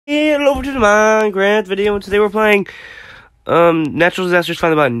Hello to the Minecraft video, and today we're playing Natural Disasters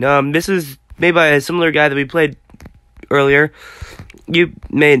Find the Button. This is made by a similar guy that we played earlier. You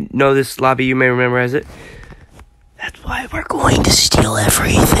may know this lobby, you may memorize it. That's why we're going to steal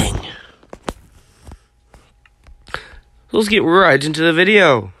everything. So let's get right into the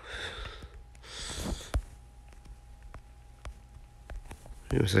video.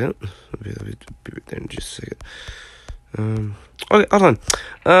 Wait a second. Let me be right there in just a second. Okay, hold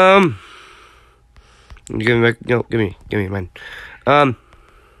on. Give me back. No, give me mine.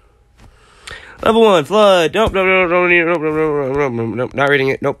 Level 1, flood. Nope, not reading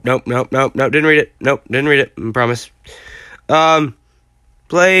it. Nope, didn't read it. Nope, didn't read it. I promise.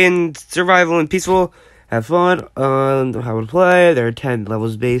 Play in survival and peaceful. Have fun on how to play. There are 10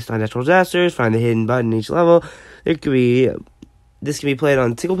 levels based on natural disasters. Find the hidden button in each level. This can be played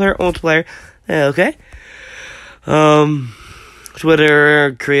on single player or multiplayer. Okay.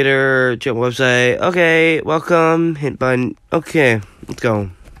 Twitter, creator, channel website. Okay, welcome. Hint button. Okay, let's go.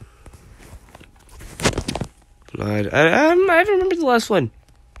 Blood. I don't remember the last one.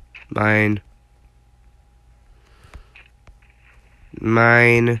 Mine.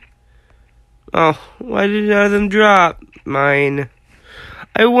 Oh, why did none of them drop? Mine.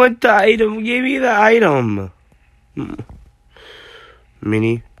 I want the item. Give me the item.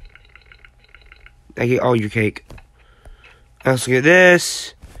 Mini. I get all your cake. I also get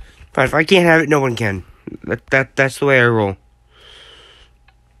this. Fine, if I can't have it, no one can. That's the way I roll.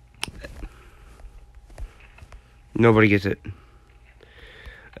 Nobody gets it.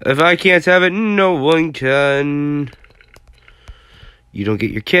 If I can't have it, no one can. You don't get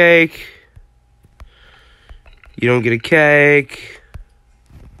your cake. You don't get a cake.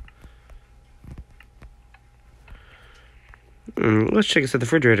 Let's check inside the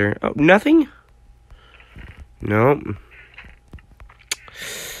refrigerator. Oh, nothing? Nope.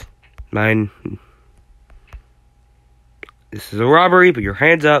 Mine. This is a robbery. Put your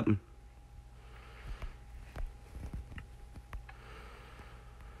hands up.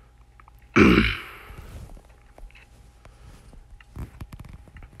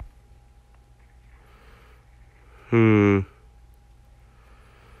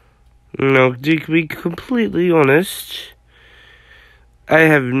 No, to be completely honest, I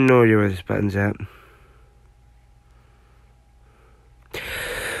have no idea where this button's at.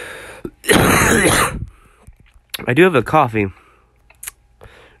 I do have a coffee.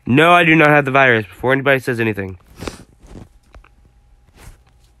 No, I do not have the virus before anybody says anything.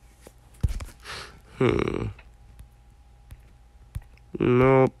 Nope,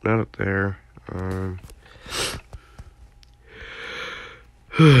 not up there. I'm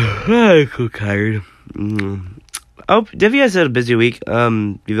so tired. Oh, have you guys had a busy week?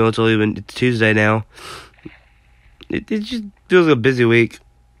 Even though it's Tuesday now. It just feels like a busy week.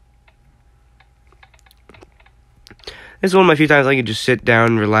 This is one of my few times I can just sit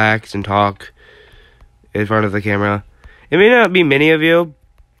down, relax, and talk in front of the camera. It may not be many of you,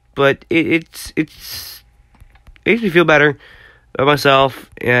 but it makes me feel better about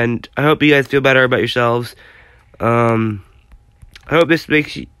myself, and I hope you guys feel better about yourselves. I hope this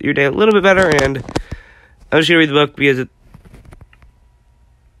makes your day a little bit better, and I'm just gonna read the book because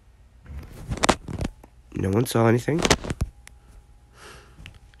no one saw anything.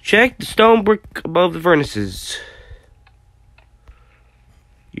 Check the stone brick above the furnaces.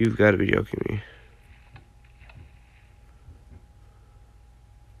 You've got to be joking me.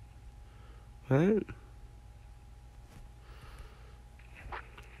 What?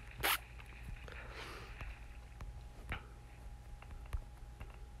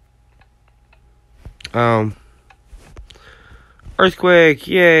 Earthquake,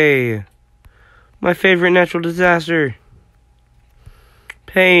 yay! My favorite natural disaster.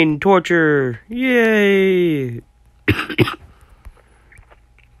 Pain, torture, yay!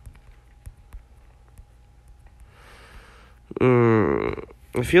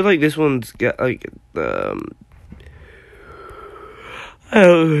 I feel like this one's got like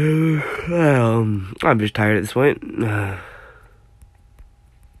I'm just tired at this point.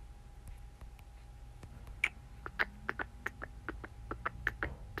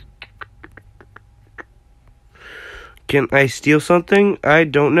 Can I steal something? I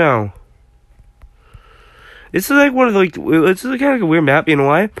don't know. This is like one of the, this is kind of like a weird map, you know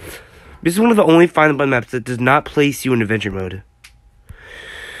why? This is one of the only Find the Button maps that does not place you in adventure mode.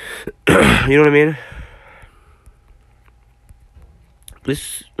 You know what I mean?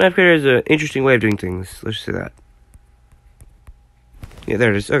 This map creator has an interesting way of doing things. Let's just say that. Yeah,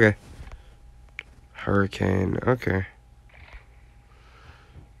 there it is. Okay. Hurricane. Okay.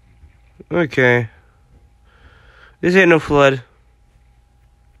 Okay. This ain't no flood.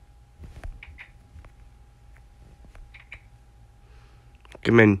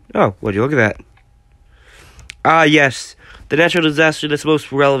 Come in. Oh, would you look at that? Ah, yes. The natural disaster that's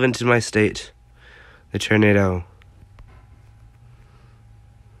most relevant in my state. The tornado.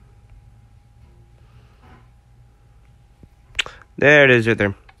 There it is right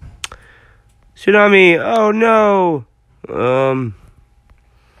there. Tsunami. Oh, no.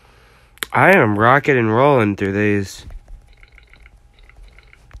 I am rocking and rolling through these.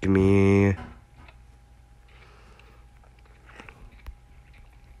 Give me...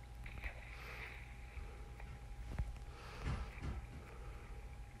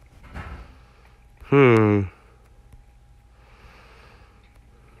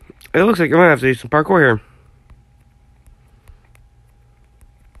 It looks like I'm gonna have to do some parkour here.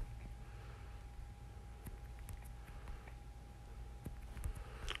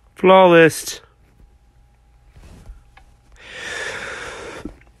 Flawless.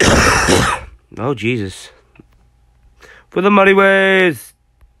 Oh, Jesus. For the muddy ways.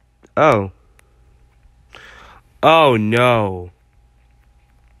 Oh. Oh, no.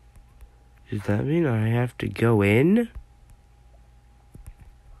 Does that mean I have to go in?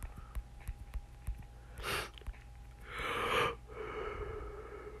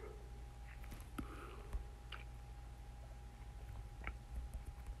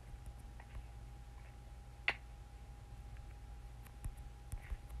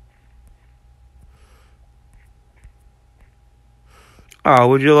 Oh,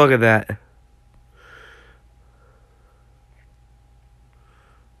 would you look at that?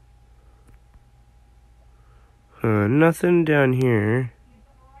 Nothing down here.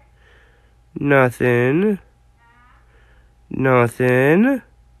 Nothing. Nothing.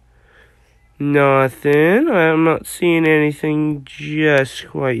 Nothing. I'm not seeing anything just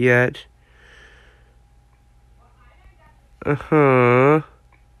quite yet. Uh-huh.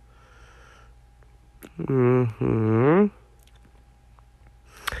 Mm-hmm.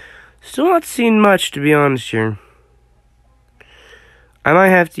 Still not seeing much, to be honest here. I might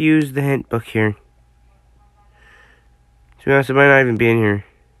have to use the hint book here. To be honest, it might not even be in here.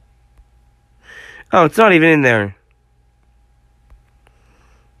 Oh, it's not even in there.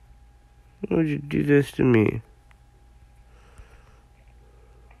 Why would you do this to me?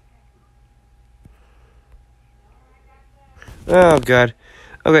 Oh, God.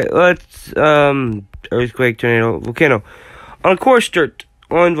 Okay, let's, earthquake, tornado, volcano. On course dirt,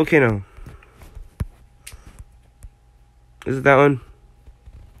 on volcano. Is it that one?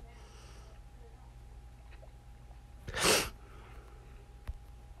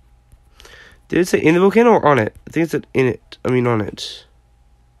 Did it say in the volcano or on it? I think it said in it. I mean on it.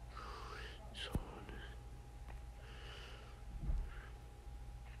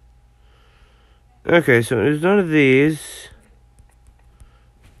 Okay, so there's none of these.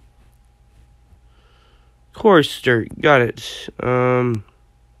 Course dirt, got it.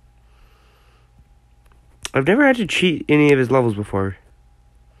 I've never had to cheat any of his levels before.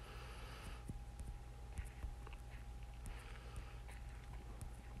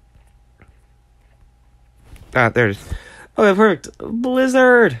 Ah, there it is. Okay, perfect.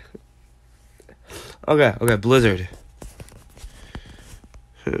 Blizzard! Okay, Blizzard.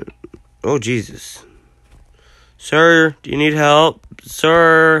 Oh, Jesus. Sir, do you need help?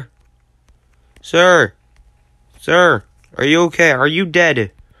 Sir? Sir? Sir? Are you okay? Are you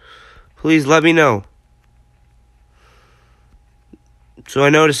dead? Please let me know, so I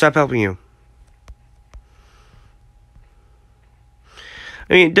know to stop helping you.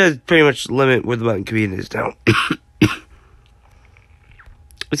 I mean, it does pretty much limit where the button can be in this now.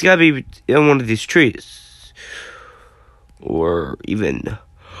 It's gotta be in one of these trees. Or even...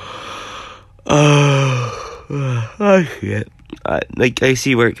 I see it. I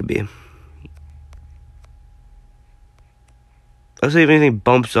see where it could be. Let's see if anything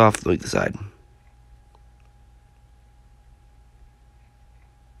bumps off like the side.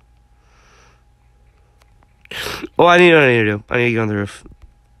 Oh, I need to do. I need to get on the roof.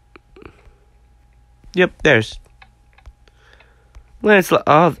 Yep, there's. Let's.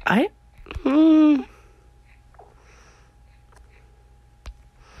 Oh,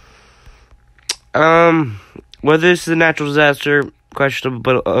 whether this is a natural disaster, questionable,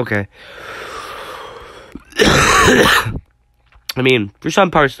 but okay. I mean, for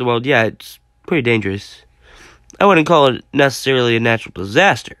some parts of the world, yeah, it's pretty dangerous. I wouldn't call it necessarily a natural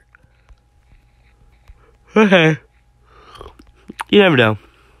disaster. Okay. You never know.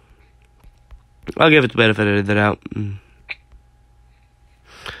 I'll give it the benefit of the doubt.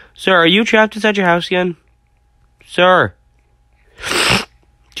 Sir, are you trapped inside your house again? Sir.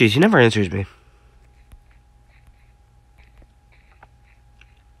 Jeez, he never answers me.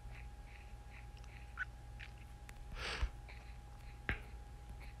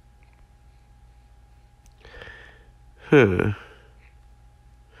 Yeah,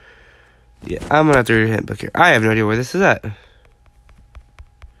 I'm gonna have to read a handbook here. I have no idea where this is at.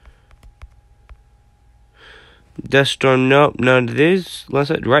 Dust storm, nope, none of this. Right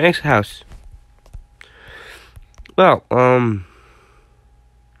next to the house. Well,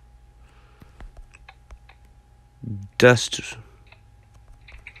 dust.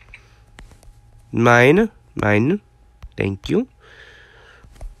 Mine, thank you.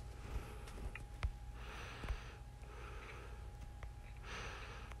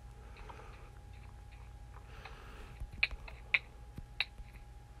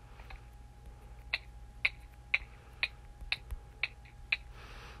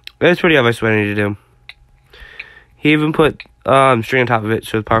 That's pretty obvious what I need to do. He even put string on top of it,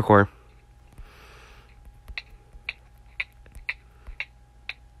 so it's parkour.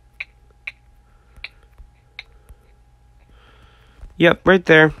 Yep, right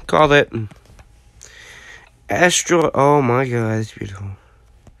there. Called it. Astro. Oh my god, that's beautiful.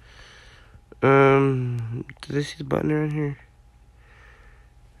 Did I see the button around here?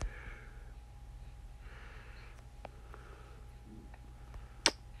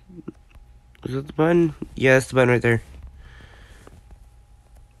 Is that the button? Yeah, that's the button right there.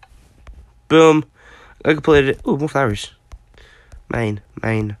 Boom. I completed it. Ooh, more flowers. Mine.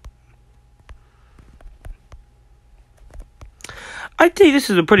 I'd say this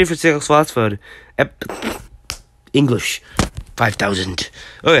is a pretty successful food. English. 5,000.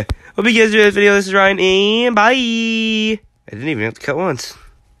 Okay. Hope you guys enjoyed this video. This is Ryan, and bye. I didn't even have to cut once.